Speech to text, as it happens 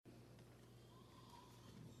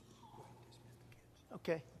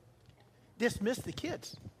Okay. Dismiss the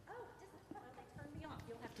kids. Oh, they turned me off.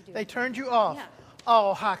 You'll have to do They it. turned you off. Yeah.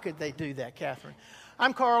 Oh, how could they do that, Catherine?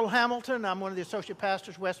 I'm Carl Hamilton. I'm one of the associate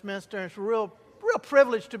pastors at Westminster. It's a real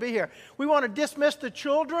privilege to be here. We want to dismiss the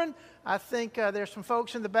children. I think there's some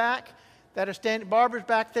folks in the back that are standing. Barbara's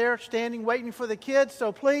back there standing, waiting for the kids.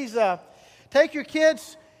 So please take your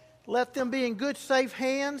kids. Let them be in good, safe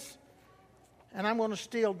hands. And I'm going to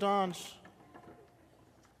steal Don's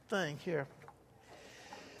thing here.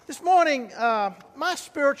 This morning, my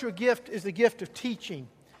spiritual gift is the gift of teaching.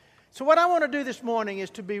 So what I want to do this morning is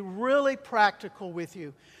to be really practical with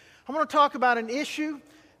you. I want to talk about an issue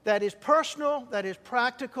that is personal, that is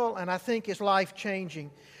practical, and I think is life-changing.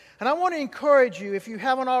 And I want to encourage you, if you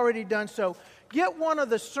haven't already done so, get one of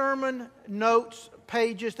the sermon notes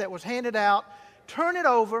pages that was handed out, turn it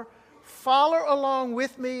over, follow along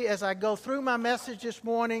with me as I go through my message this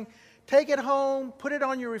morning, take it home, put it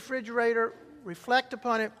on your refrigerator, reflect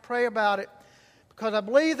upon it, pray about it, because I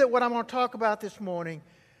believe that what I'm going to talk about this morning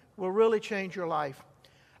will really change your life.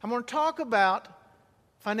 I'm going to talk about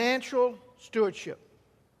financial stewardship,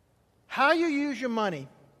 how you use your money.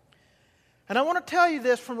 And I want to tell you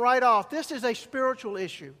this from right off. This is a spiritual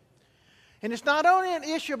issue. And it's not only an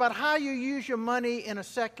issue about how you use your money in a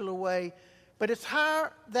secular way, but it's how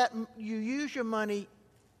that you use your money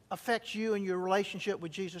affects you and your relationship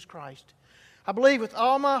with Jesus Christ. I believe with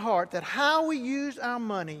all my heart that how we use our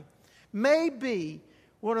money may be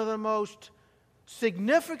one of the most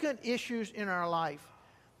significant issues in our life.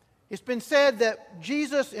 It's been said that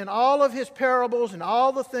Jesus, in all of his parables and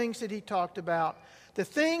all the things that he talked about, the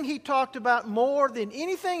thing he talked about more than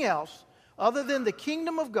anything else, other than the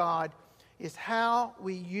kingdom of God, is how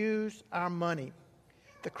we use our money.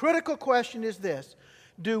 The critical question is this: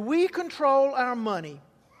 do we control our money,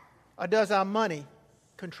 or does our money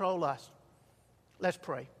control us? Let's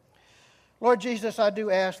pray. Lord Jesus, I do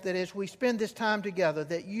ask that as we spend this time together,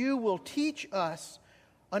 that you will teach us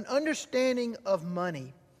an understanding of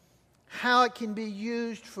money, how it can be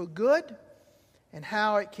used for good, and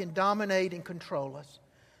how it can dominate and control us.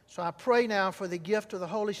 So I pray now for the gift of the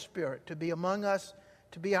Holy Spirit to be among us,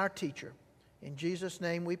 to be our teacher. In Jesus'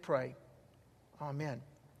 name we pray. Amen.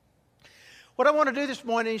 What I want to do this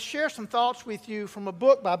morning is share some thoughts with you from a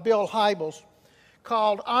book by Bill Hybels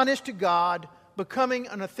called Honest to God, Becoming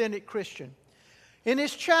an Authentic Christian. In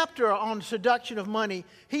his chapter on seduction of money,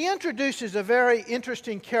 he introduces a very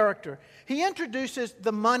interesting character. He introduces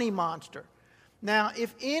the money monster. Now,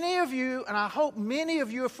 if any of you, and I hope many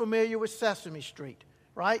of you are familiar with Sesame Street,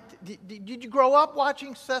 right? Did you grow up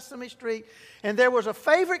watching Sesame Street? And there was a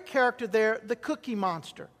favorite character there, the Cookie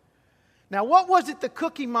Monster. Now, what was it the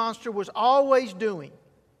Cookie Monster was always doing?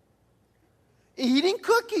 Eating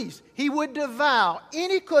cookies. He would devour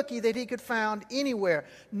any cookie that he could find anywhere.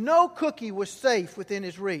 No cookie was safe within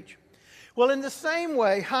his reach. Well, in the same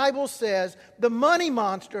way, Hybels says the money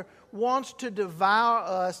monster wants to devour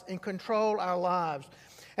us and control our lives.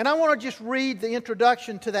 And I want to just read the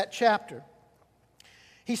introduction to that chapter.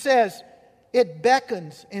 He says, it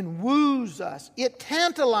beckons and woos us. It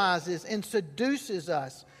tantalizes and seduces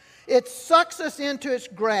us. It sucks us into its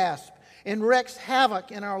grasp and wreaks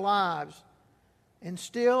havoc in our lives. And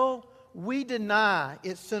still, we deny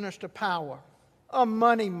its sinister power. A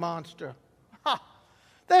money monster. Ha!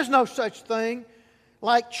 There's no such thing.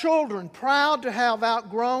 Like children proud to have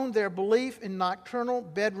outgrown their belief in nocturnal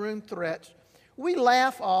bedroom threats, we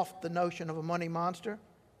laugh off the notion of a money monster,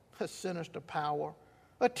 a sinister power,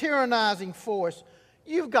 a tyrannizing force.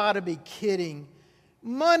 You've got to be kidding.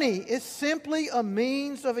 Money is simply a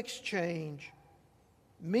means of exchange.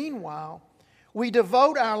 Meanwhile, we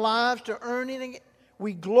devote our lives to earning it.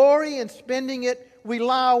 We glory in spending it. We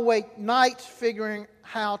lie awake nights figuring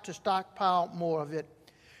how to stockpile more of it.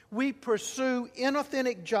 We pursue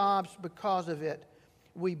inauthentic jobs because of it.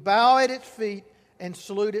 We bow at its feet and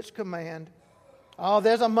salute its command. Oh,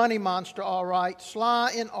 there's a money monster, all right,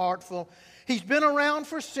 sly and artful. He's been around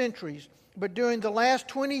for centuries, but during the last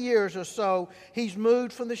 20 years or so, he's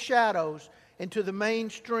moved from the shadows into the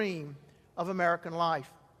mainstream of American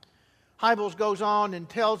life. Hybels goes on and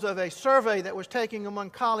tells of a survey that was taken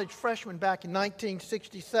among college freshmen back in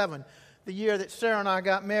 1967, the year that Sarah and I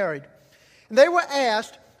got married. And they were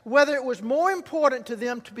asked whether it was more important to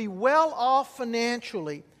them to be well off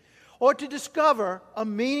financially or to discover a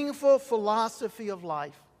meaningful philosophy of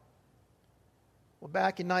life. Well,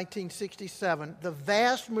 back in 1967, the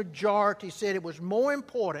vast majority said it was more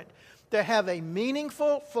important to have a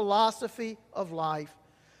meaningful philosophy of life.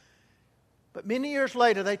 But many years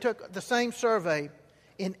later, they took the same survey,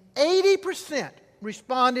 and 80%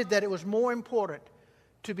 responded that it was more important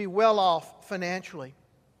to be well off financially.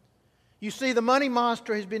 You see, the money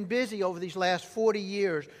monster has been busy over these last 40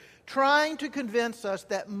 years trying to convince us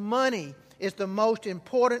that money is the most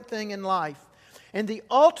important thing in life. And the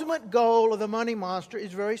ultimate goal of the money monster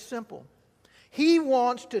is very simple. He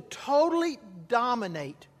wants to totally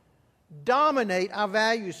dominate our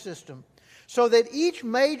value system so that each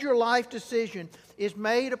major life decision is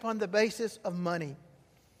made upon the basis of money.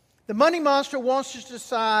 The money monster wants us to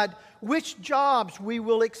decide which jobs we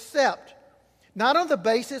will accept, not on the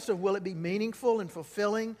basis of will it be meaningful and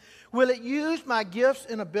fulfilling, will it use my gifts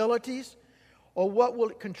and abilities, or what will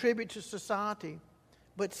it contribute to society,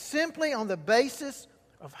 but simply on the basis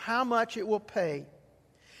of how much it will pay.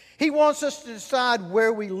 He wants us to decide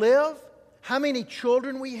where we live, how many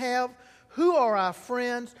children we have, who are our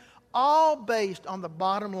friends, all based on the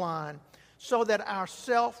bottom line, so that our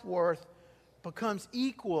self-worth becomes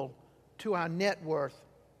equal to our net worth.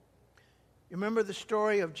 You remember the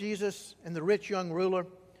story of Jesus and the rich young ruler?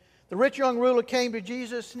 The rich young ruler came to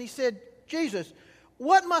Jesus and he said, "Jesus,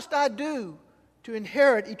 what must I do to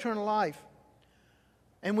inherit eternal life?"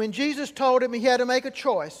 And when Jesus told him he had to make a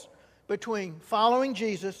choice between following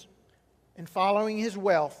Jesus and following his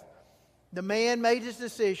wealth, the man made his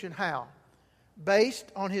decision. How?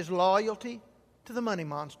 Based on his loyalty to the money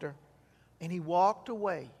monster. And he walked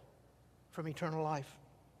away from eternal life.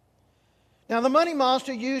 Now, the money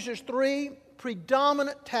monster uses three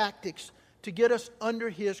predominant tactics to get us under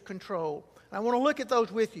his control. I want to look at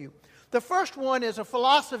those with you. The first one is a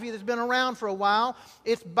philosophy that's been around for a while.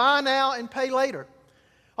 It's buy now and pay later.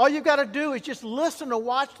 All you've got to do is just listen or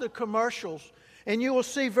watch the commercials, and you will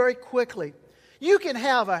see very quickly. You can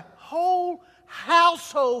have a whole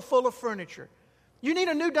household full of furniture. You need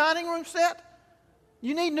a new dining room set?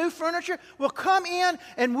 You need new furniture? Well, come in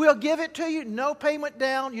and we'll give it to you. No payment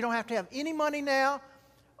down. You don't have to have any money now.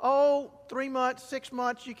 3 months, 6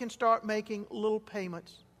 months, you can start making little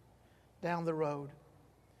payments down the road.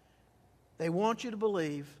 They want you to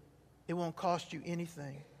believe it won't cost you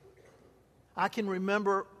anything. I can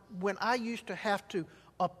remember when I used to have to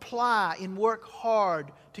apply and work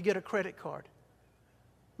hard to get a credit card.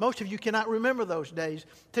 Most of you cannot remember those days.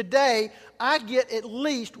 Today, I get at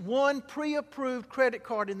least one pre-approved credit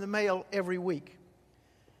card in the mail every week.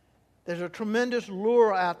 There's a tremendous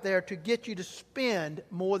lure out there to get you to spend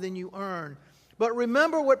more than you earn. But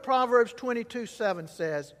remember what Proverbs 22:7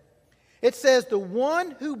 says. It says, "The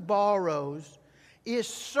one who borrows is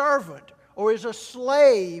servant or is a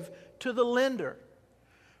slave to the lender."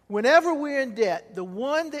 Whenever we're in debt, the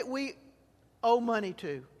one that we owe money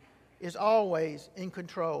to is always in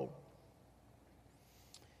control.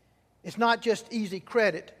 It's not just easy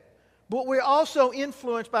credit, but we're also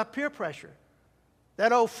influenced by peer pressure.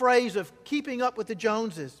 That old phrase of keeping up with the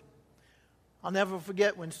Joneses. I'll never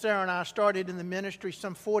forget when Sarah and I started in the ministry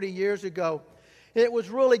some 40 years ago. It was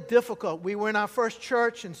really difficult. We were in our first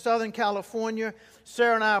church in Southern California.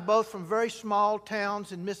 Sarah and I are both from very small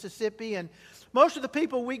towns in Mississippi, and most of the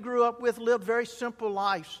people we grew up with lived very simple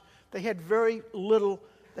lives. They had very little.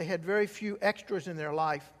 They had very few extras in their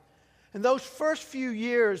life. And those first few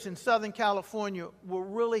years in Southern California were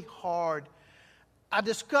really hard. I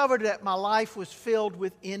discovered that my life was filled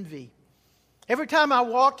with envy. Every time I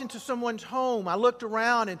walked into someone's home, I looked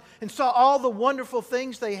around and saw all the wonderful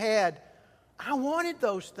things they had. I wanted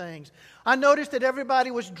those things. I noticed that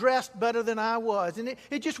everybody was dressed better than I was. And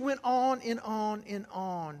it just went on and on and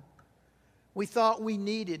on. We thought we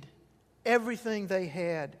needed everything they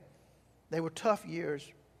had. They were tough years.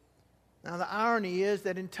 Now, the irony is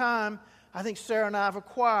that in time, I think Sarah and I have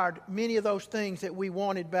acquired many of those things that we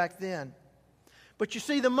wanted back then. But you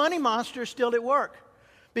see, the money monster is still at work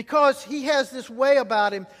because he has this way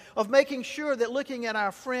about him of making sure that looking at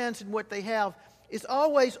our friends and what they have is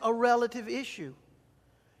always a relative issue.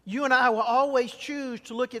 You and I will always choose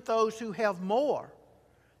to look at those who have more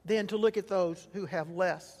than to look at those who have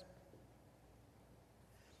less.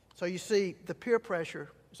 So you see, the peer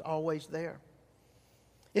pressure is always there.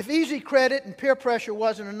 If easy credit and peer pressure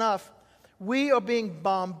wasn't enough, we are being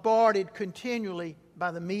bombarded continually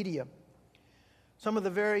by the media. Some of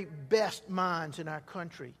the very best minds in our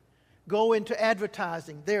country go into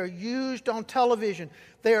advertising. They are used on television.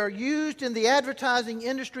 They are used in the advertising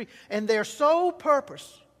industry, and their sole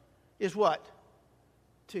purpose is what?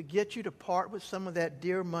 To get you to part with some of that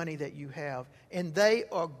dear money that you have. And they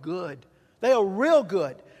are good. They are real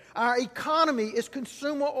good. Our economy is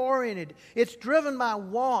consumer-oriented. It's driven by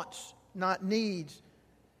wants, not needs.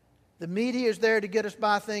 The media is there to get us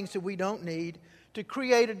buy things that we don't need, to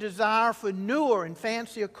create a desire for newer and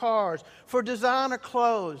fancier cars, for designer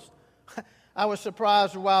clothes. I was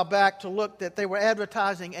surprised a while back to look that they were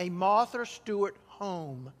advertising a Martha Stewart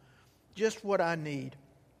home. Just what I need.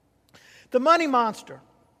 The money monster,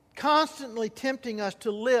 constantly tempting us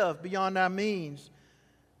to live beyond our means.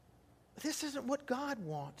 This isn't what God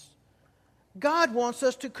wants. God wants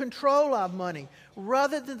us to control our money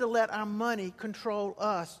rather than to let our money control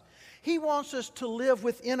us. He wants us to live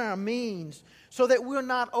within our means so that we're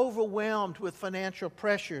not overwhelmed with financial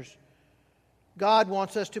pressures. God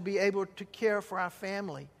wants us to be able to care for our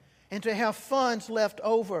family and to have funds left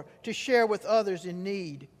over to share with others in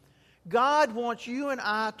need. God wants you and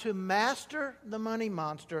I to master the money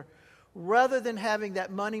monster rather than having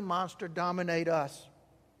that money monster dominate us.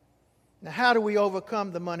 Now, how do we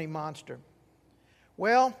overcome the money monster?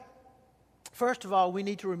 Well, first of all, we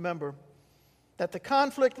need to remember that the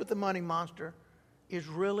conflict with the money monster is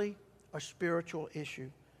really a spiritual issue.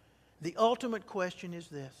 The ultimate question is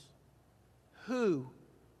this: who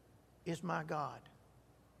is my God?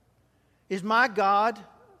 Is my God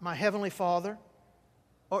my Heavenly Father,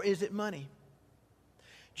 or is it money?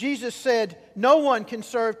 Jesus said, no one can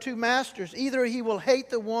serve two masters. Either he will hate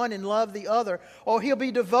the one and love the other, or he'll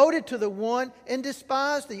be devoted to the one and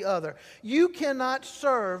despise the other. You cannot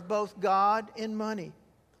serve both God and money.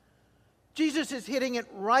 Jesus is hitting it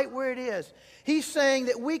right where it is. He's saying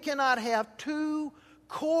that we cannot have two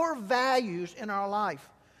core values in our life.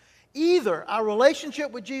 Either our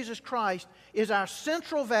relationship with Jesus Christ is our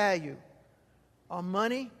central value, or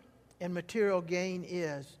money and material gain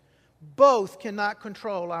is. Both cannot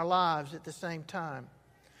control our lives at the same time.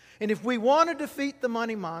 And if we want to defeat the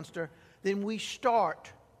money monster, then we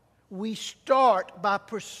start by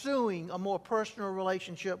pursuing a more personal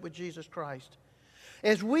relationship with Jesus Christ.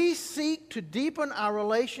 As we seek to deepen our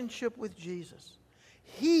relationship with Jesus,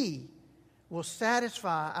 He will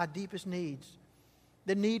satisfy our deepest needs.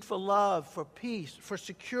 The need for love, for peace, for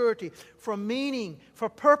security, for meaning, for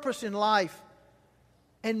purpose in life.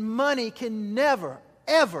 And money can never,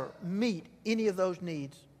 ever meet any of those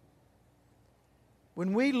needs.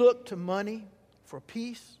 When we look to money for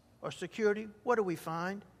peace or security, what do we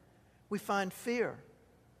find? We find fear,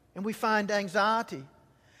 and we find anxiety,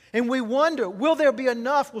 and we wonder, will there be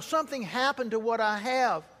enough? Will something happen to what I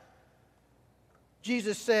have?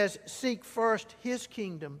 Jesus says, seek first His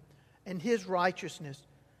kingdom and His righteousness,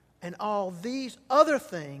 and all these other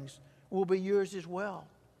things will be yours as well.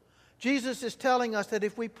 Jesus is telling us that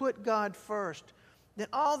if we put God first, then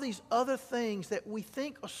all these other things that we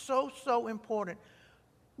think are so important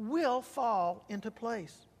will fall into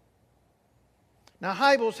place. Now,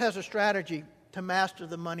 Hybels has a strategy to master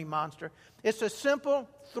the money monster. It's a simple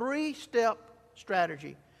 3-step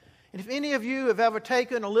strategy. And if any of you have ever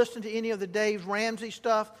taken or listened to any of the Dave Ramsey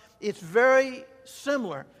stuff, it's very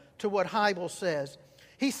similar to what Hybels says.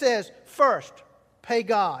 He says, first, pay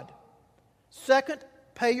God. Second,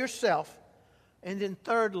 pay yourself. And then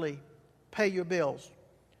thirdly, pay your bills.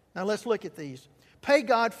 Now let's look at these. Pay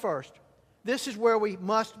God first. This is where we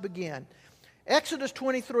must begin. Exodus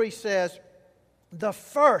 23 says, the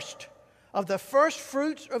first of the first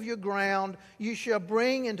fruits of your ground you shall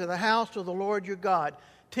bring into the house of the Lord your God.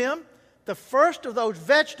 Tim, the first of those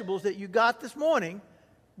vegetables that you got this morning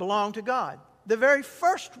belong to God. The very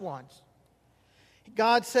first ones.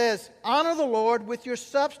 God says, honor the Lord with your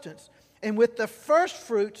substance and with the first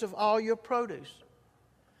fruits of all your produce.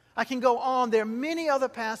 I can go on. There are many other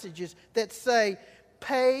passages that say,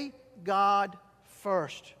 pay God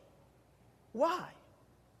first. Why?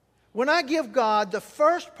 When I give God the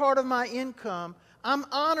first part of my income, I'm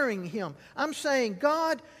honoring Him. I'm saying,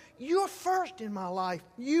 God, you're first in my life.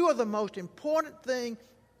 You are the most important thing.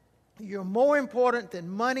 You're more important than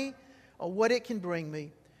money or what it can bring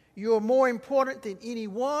me. You're more important than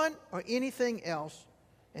anyone or anything else.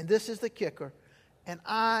 And this is the kicker. And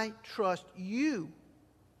I trust you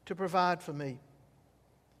to provide for me.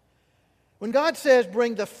 When God says,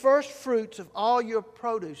 bring the first fruits of all your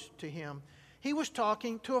produce to Him, He was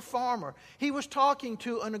talking to a farmer. He was talking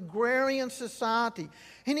to an agrarian society.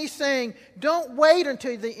 And He's saying, don't wait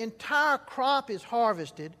until the entire crop is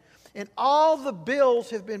harvested and all the bills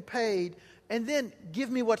have been paid and then give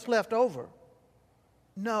me what's left over.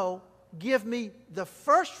 No, give me the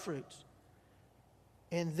first fruits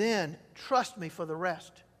and then trust me for the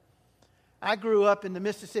rest. I grew up in the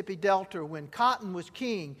Mississippi Delta when cotton was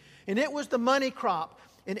king, and it was the money crop.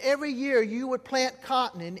 And every year you would plant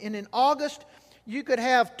cotton, and in August you could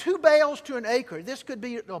have 2 bales to an acre. This could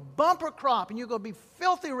be a bumper crop, and you're going to be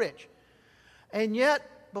filthy rich. And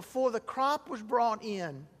yet, before the crop was brought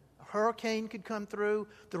in, a hurricane could come through,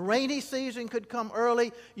 the rainy season could come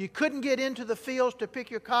early, you couldn't get into the fields to pick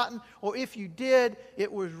your cotton, or if you did,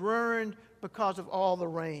 it was ruined because of all the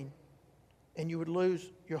rain, and you would lose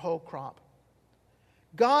your whole crop.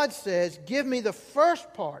 God says, give me the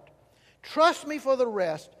first part, trust me for the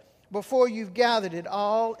rest. before you've gathered it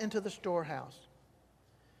all into the storehouse.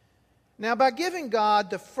 Now, by giving God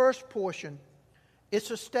the first portion,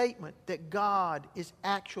 it's a statement that God is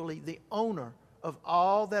actually the owner of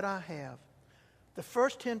all that I have. The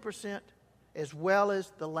first 10% as well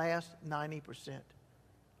as the last 90%.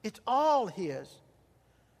 It's all His.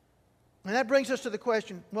 And that brings us to the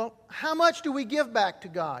question, well, how much do we give back to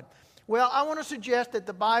God? Well, I want to suggest that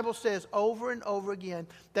the Bible says over and over again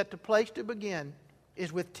that the place to begin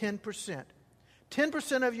is with 10%.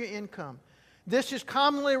 10% of your income. This is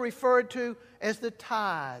commonly referred to as the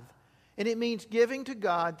tithe. And it means giving to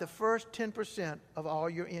God the first 10% of all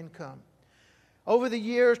your income. Over the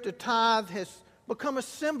years, the tithe has become a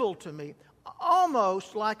symbol to me,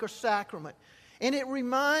 almost like a sacrament. And it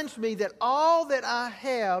reminds me that all that I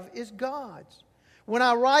have is God's. When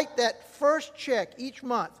I write that first check each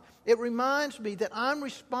month, it reminds me that I'm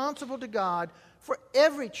responsible to God for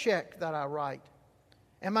every check that I write.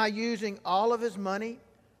 Am I using all of His money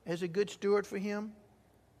as a good steward for Him?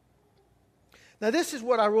 Now, this is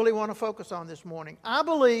what I really want to focus on this morning. I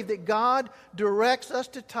believe that God directs us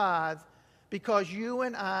to tithe because you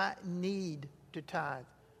and I need to tithe.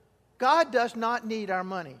 God does not need our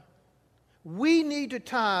money. We need to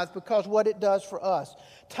tithe because what it does for us.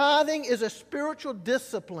 Tithing is a spiritual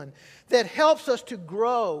discipline that helps us to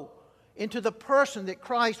grow into the person that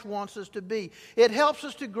Christ wants us to be. It helps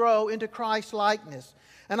us to grow into Christ's likeness.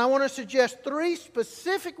 And I want to suggest 3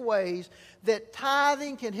 specific ways that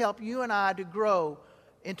tithing can help you and I to grow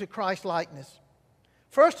into Christ's likeness.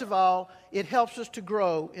 First of all, it helps us to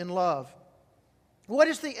grow in love. What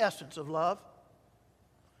is the essence of love?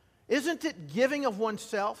 Isn't it giving of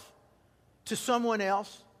oneself to someone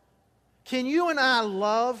else? Can you and I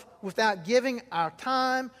love without giving our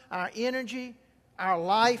time, our energy, our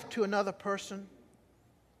life to another person?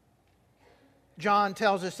 John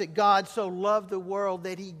tells us that God so loved the world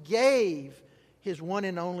that He gave His one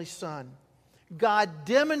and only Son. God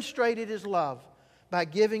demonstrated His love by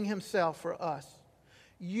giving Himself for us.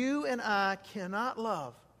 You and I cannot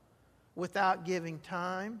love without giving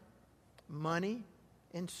time, money,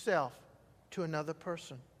 and self to another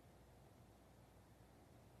person.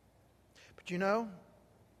 But you know,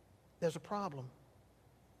 there's a problem.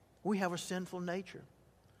 We have a sinful nature.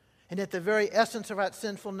 And at the very essence of our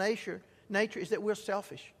sinful nature is that we're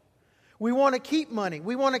selfish. We want to keep money.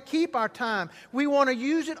 We want to keep our time. We want to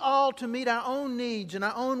use it all to meet our own needs and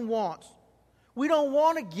our own wants. We don't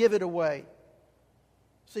want to give it away.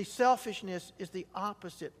 See, selfishness is the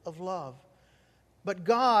opposite of love. But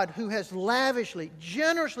God, who has lavishly,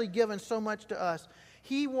 generously given so much to us,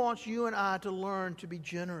 He wants you and I to learn to be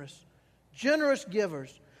generous. Generous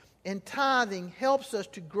givers. And tithing helps us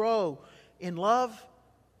to grow in love,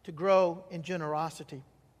 to grow in generosity.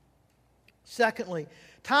 Secondly,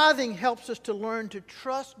 tithing helps us to learn to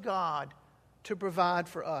trust God to provide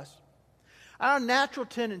for us. Our natural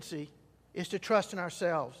tendency is to trust in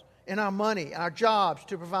ourselves, in our money, our jobs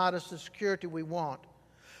to provide us the security we want.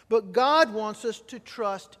 But God wants us to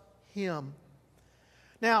trust Him.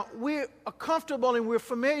 Now, we're comfortable and we're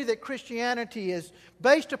familiar that Christianity is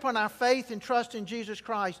based upon our faith and trust in Jesus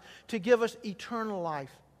Christ to give us eternal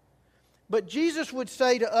life. But Jesus would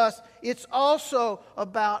say to us, it's also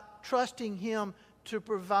about trusting Him to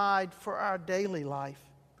provide for our daily life.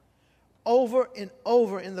 Over and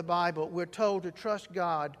over in the Bible, we're told to trust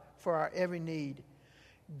God for our every need.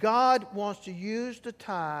 God wants to use the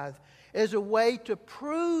tithe as a way to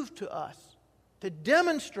prove to us, to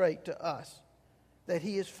demonstrate to us that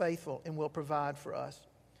He is faithful and will provide for us.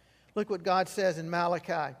 Look what God says in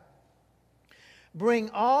Malachi.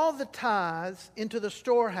 Bring all the tithes into the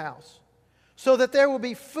storehouse, so that there will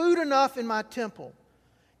be food enough in my temple.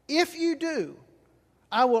 If you do,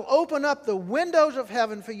 I will open up the windows of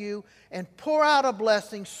heaven for you and pour out a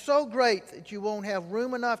blessing so great that you won't have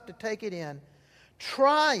room enough to take it in.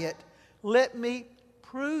 Try it. Let me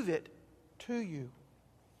prove it to you.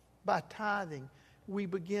 By tithing, we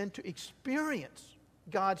begin to experience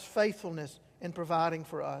God's faithfulness in providing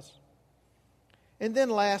for us. And then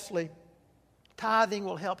lastly, tithing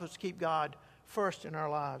will help us keep God first in our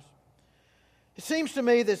lives. It seems to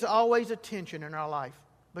me there's always a tension in our life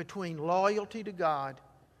between loyalty to God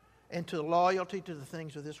and to loyalty to the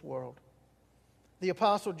things of this world. The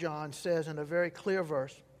Apostle John says in a very clear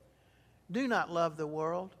verse, do not love the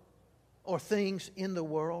world or things in the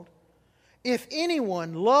world. If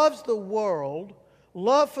anyone loves the world,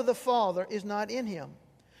 love for the Father is not in him.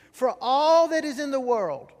 For all that is in the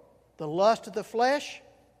world, the lust of the flesh,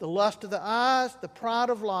 the lust of the eyes, the pride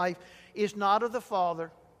of life, is not of the Father,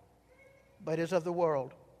 but is of the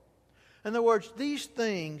world. In other words, these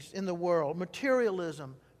things in the world,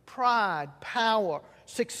 materialism, pride, power,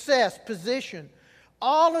 success, position.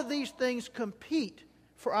 All of these things compete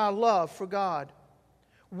for our love for God.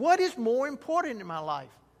 What is more important in my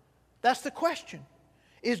life? That's the question.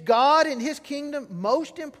 Is God and His kingdom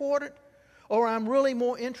most important, or I'm really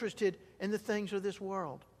more interested in the things of this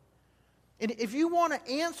world? And if you want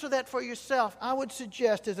to answer that for yourself, I would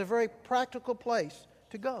suggest there's a very practical place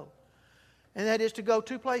to go. And that is to go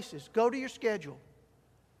two places. Go to your schedule.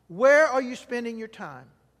 Where are you spending your time?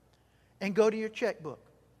 And go to your checkbook.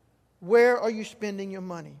 Where are you spending your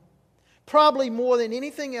money? Probably more than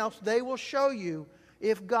anything else, they will show you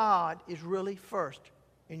if God is really first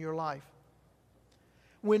in your life.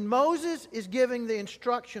 When Moses is giving the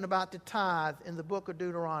instruction about the tithe in the book of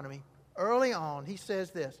Deuteronomy, early on, he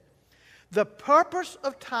says this: the purpose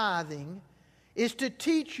of tithing is to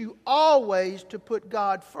teach you always to put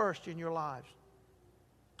God first in your lives.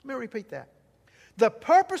 Let me repeat that. The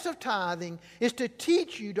purpose of tithing is to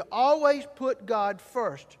teach you to always put God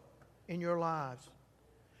first in your lives.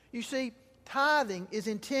 You see, tithing is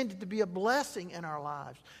intended to be a blessing in our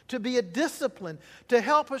lives, to be a discipline, to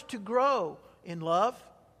help us to grow in love,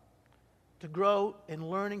 to grow in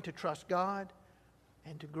learning to trust God,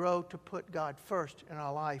 and to grow to put God first in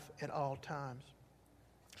our life at all times.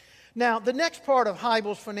 Now, the next part of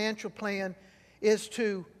Hybel's financial plan is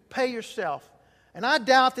to pay yourself. And I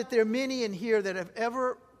doubt that there are many in here that have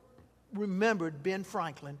ever remembered Ben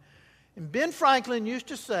Franklin. And Ben Franklin used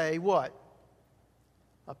to say what?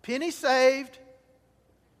 A penny saved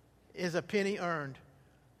is a penny earned.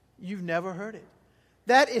 You've never heard it.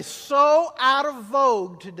 That is so out of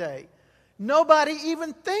vogue today. Nobody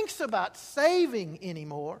even thinks about saving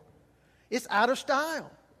anymore. It's out of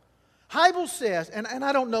style. Hybel says, and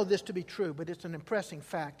I don't know this to be true, but it's an impressive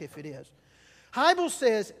fact if it is. Hybel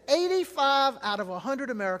says 85 out of 100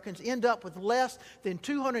 Americans end up with less than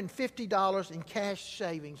 $250 in cash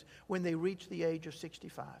savings when they reach the age of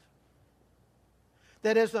 65.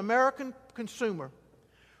 That as the American consumer,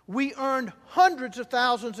 we earn hundreds of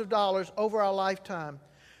thousands of dollars over our lifetime,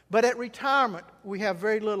 but at retirement, we have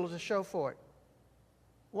very little to show for it.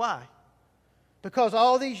 Why? Because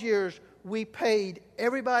all these years, we paid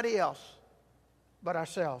everybody else but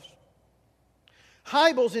ourselves.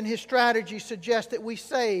 Hybels in his strategy suggests that we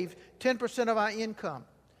save 10% of our income.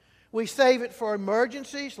 We save it for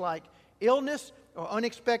emergencies like illness or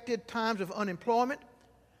unexpected times of unemployment,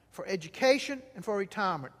 for education, and for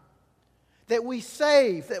retirement. That we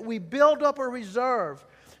save, that we build up a reserve.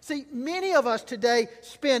 See, many of us today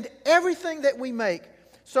spend everything that we make,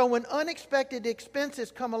 so when unexpected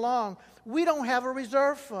expenses come along, we don't have a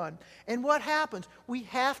reserve fund. And what happens? We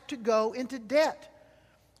have to go into debt.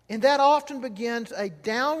 And that often begins a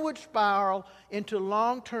downward spiral into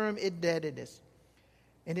long-term indebtedness.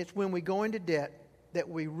 And it's when we go into debt that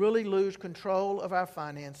we really lose control of our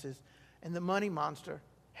finances, and the money monster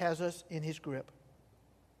has us in his grip.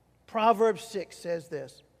 Proverbs 6 says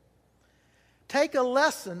this: take a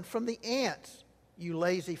lesson from the ants, you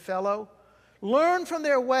lazy fellow. Learn from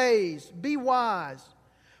their ways, be wise.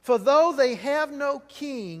 For though they have no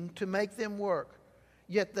king to make them work,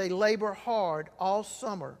 yet they labor hard all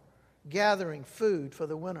summer, gathering food for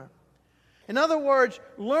the winter. In other words,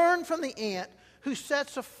 learn from the ant who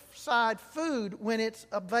sets aside food when it's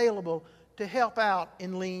available to help out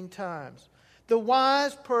in lean times. The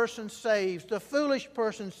wise person saves, the foolish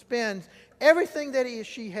person spends everything that he or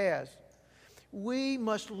she has. We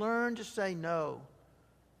must learn to say no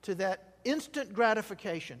to that instant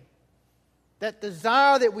gratification, that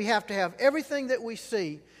desire that we have to have everything that we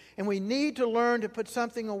see, and we need to learn to put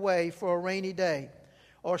something away for a rainy day.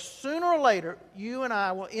 Or sooner or later, you and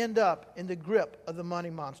I will end up in the grip of the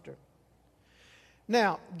money monster.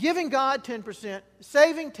 Now, giving God 10%,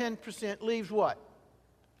 saving 10% leaves what?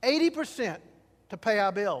 80% to pay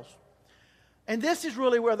our bills. And this is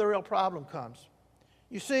really where the real problem comes.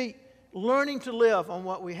 You see, learning to live on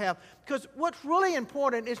what we have. Because what's really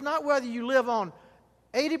important is not whether you live on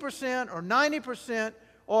 80% or 90%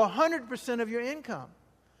 or 100% of your income.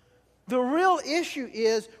 The real issue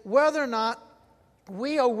is whether or not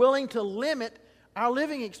we are willing to limit our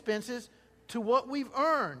living expenses to what we've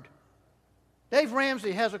earned. Dave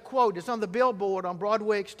Ramsey has a quote. It's on the billboard on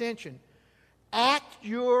Broadway Extension. Act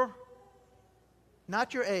your,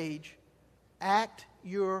 not your age, act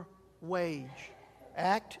your wage.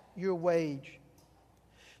 Act your wage.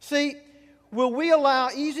 See, will we allow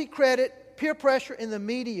easy credit, peer pressure in the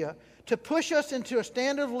media to push us into a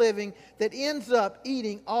standard of living that ends up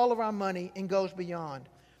eating all of our money and goes beyond?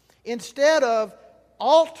 Instead of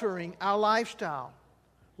altering our lifestyle,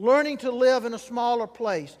 learning to live in a smaller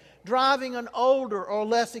place, driving an older or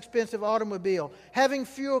less expensive automobile, having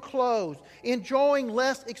fewer clothes, enjoying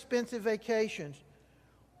less expensive vacations,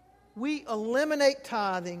 we eliminate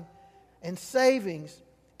tithing and savings,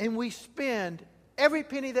 and we spend every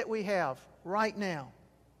penny that we have right now.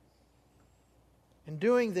 In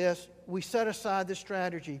doing this, we set aside the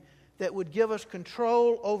strategy that would give us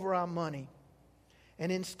control over our money.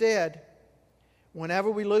 And instead, whenever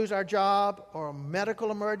we lose our job or a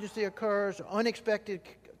medical emergency occurs or unexpected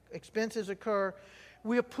expenses occur,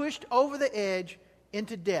 we are pushed over the edge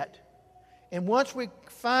into debt. And once we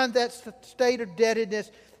find that state of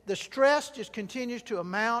indebtedness, the stress just continues to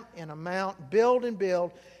amount and amount, build and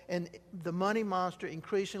build, and the money monster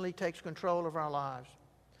increasingly takes control of our lives.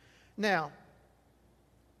 Now,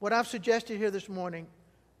 what I've suggested here this morning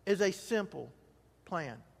is a simple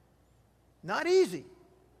plan. Not easy,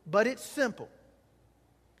 but it's simple.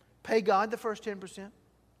 Pay God the first 10%,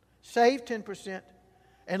 save 10%,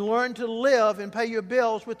 and learn to live and pay your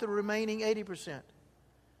bills with the remaining 80%.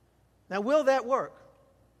 Now, will that work?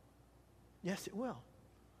 Yes, it will.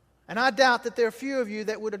 And I doubt that there are few of you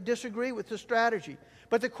that would disagree with this strategy.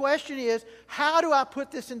 But the question is, how do I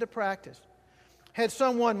put this into practice? Had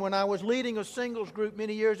someone, when I was leading a singles group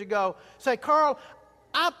many years ago, say, Carl,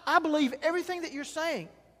 I believe everything that you're saying.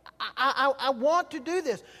 I want to do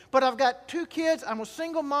this, but I've got 2 kids. I'm a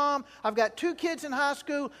single mom. I've got 2 kids in high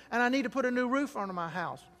school, and I need to put a new roof on my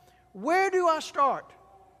house. Where do I start?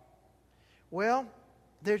 Well,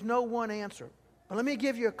 there's no one answer. But let me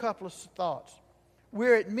give you a couple of thoughts.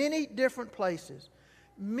 We're at many different places.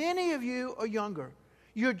 Many of you are younger.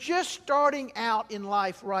 You're just starting out in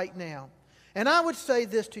life right now. And I would say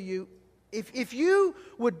this to you. If you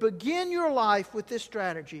would begin your life with this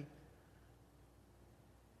strategy,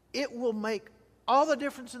 it will make all the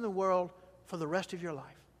difference in the world for the rest of your life.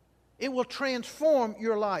 It will transform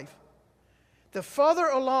your life. The further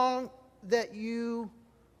along that you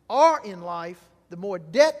are in life, the more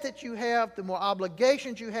debt that you have, the more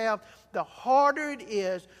obligations you have, the harder it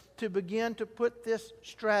is to begin to put this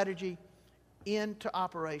strategy into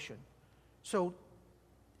operation. So,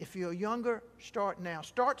 if you're younger, start now.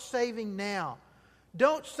 Start saving now.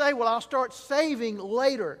 Don't say, well, I'll start saving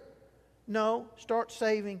later. No, start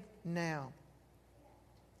saving now.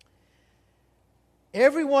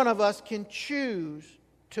 Every one of us can choose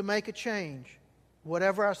to make a change,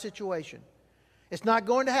 whatever our situation. It's not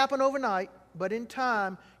going to happen overnight, but in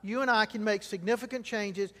time, you and I can make significant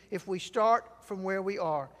changes if we start from where we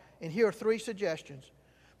are. And here are 3 suggestions.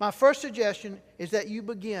 My first suggestion is that you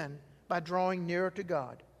begin by drawing nearer to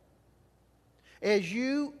God. As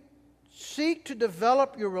you seek to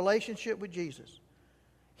develop your relationship with Jesus,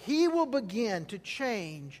 He will begin to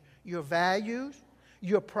change your values,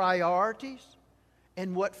 your priorities,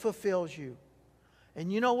 and what fulfills you.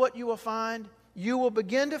 And you know what you will find? You will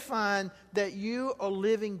begin to find that you are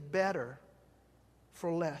living better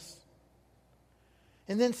for less.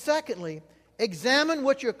 And then secondly, examine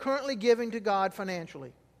what you're currently giving to God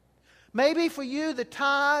financially. Maybe for you, the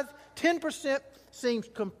tithe, 10%, seems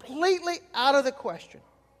completely out of the question.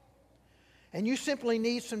 And you simply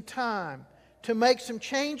need some time to make some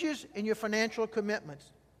changes in your financial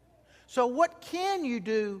commitments. So what can you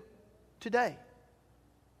do today?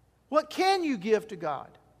 What can you give to God?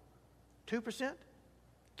 2%?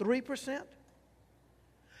 3%?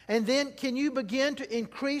 And then can you begin to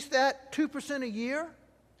increase that 2% a year?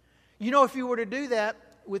 You know, if you were to do that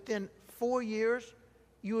within 4 years,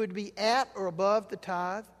 you would be at or above the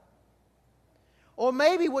tithe. Or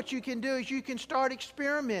maybe what you can do is you can start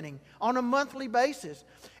experimenting on a monthly basis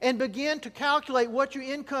and begin to calculate what your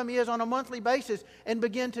income is on a monthly basis and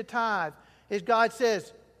begin to tithe. As God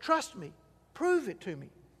says, trust me, prove it to me.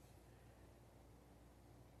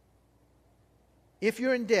 If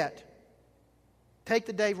you're in debt, take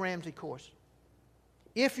the Dave Ramsey course.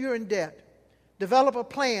 If you're in debt, develop a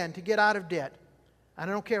plan to get out of debt. I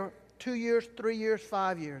don't care, 2 years, 3 years,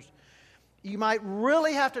 5 years. You might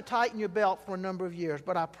really have to tighten your belt for a number of years,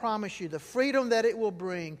 but I promise you the freedom that it will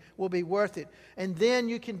bring will be worth it. And then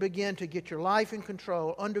you can begin to get your life in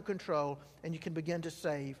control, under control, and you can begin to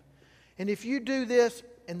save. And if you do this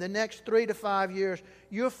in the next 3 to 5 years,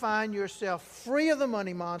 you'll find yourself free of the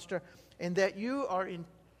money monster and that you are in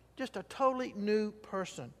just a totally new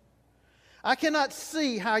person. I cannot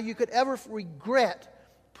see how you could ever regret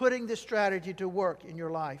putting this strategy to work in your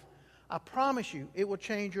life. I promise you it will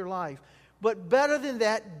change your life. But better than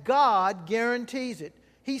that, God guarantees it.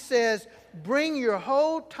 He says, bring your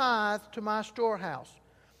whole tithe to my storehouse.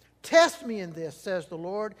 Test me in this, says the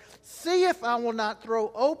Lord. See if I will not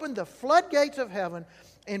throw open the floodgates of heaven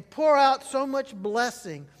and pour out so much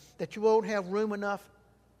blessing that you won't have room enough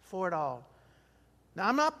for it all. Now,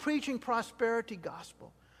 I'm not preaching prosperity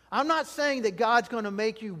gospel. I'm not saying that God's going to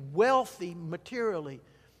make you wealthy materially.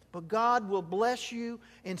 But God will bless you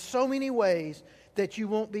in so many ways that you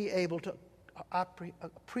won't be able to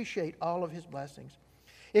appreciate all of His blessings.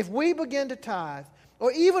 If we begin to tithe,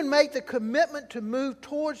 or even make the commitment to move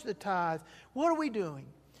towards the tithe, what are we doing?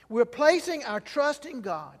 We're placing our trust in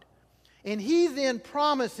God. And He then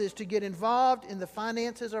promises to get involved in the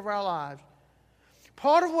finances of our lives.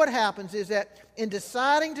 Part of what happens is that in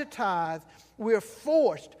deciding to tithe, we're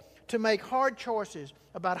forced to make hard choices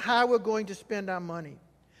about how we're going to spend our money.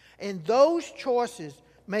 And those choices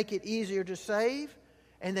make it easier to save,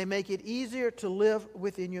 and they make it easier to live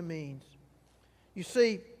within your means. You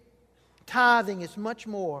see, tithing is much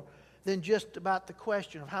more than just about the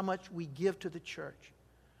question of how much we give to the church.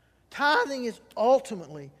 Tithing is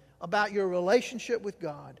ultimately about your relationship with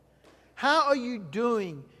God. How are you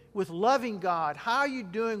doing with loving God? How are you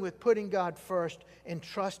doing with putting God first and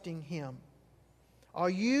trusting Him? Are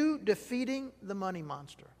you defeating the money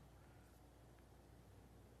monster?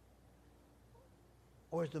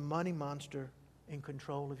 Or is the money monster in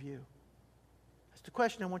control of you? That's the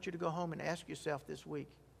question I want you to go home and ask yourself this week.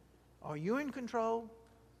 Are you in control,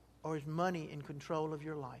 or is money in control of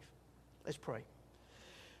your life? Let's pray.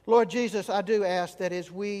 Lord Jesus, I do ask that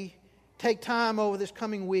as we take time over this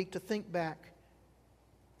coming week to think back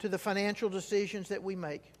to the financial decisions that we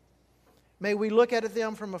make, may we look at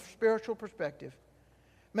them from a spiritual perspective.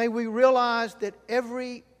 May we realize that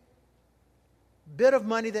every bit of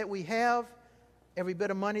money that we have, every bit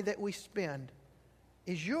of money that we spend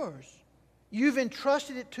is yours. You've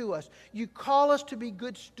entrusted it to us. You call us to be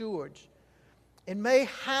good stewards. And may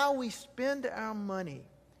how we spend our money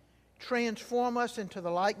transform us into the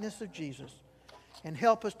likeness of Jesus and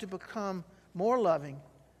help us to become more loving,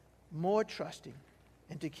 more trusting,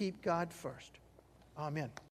 and to keep God first. Amen.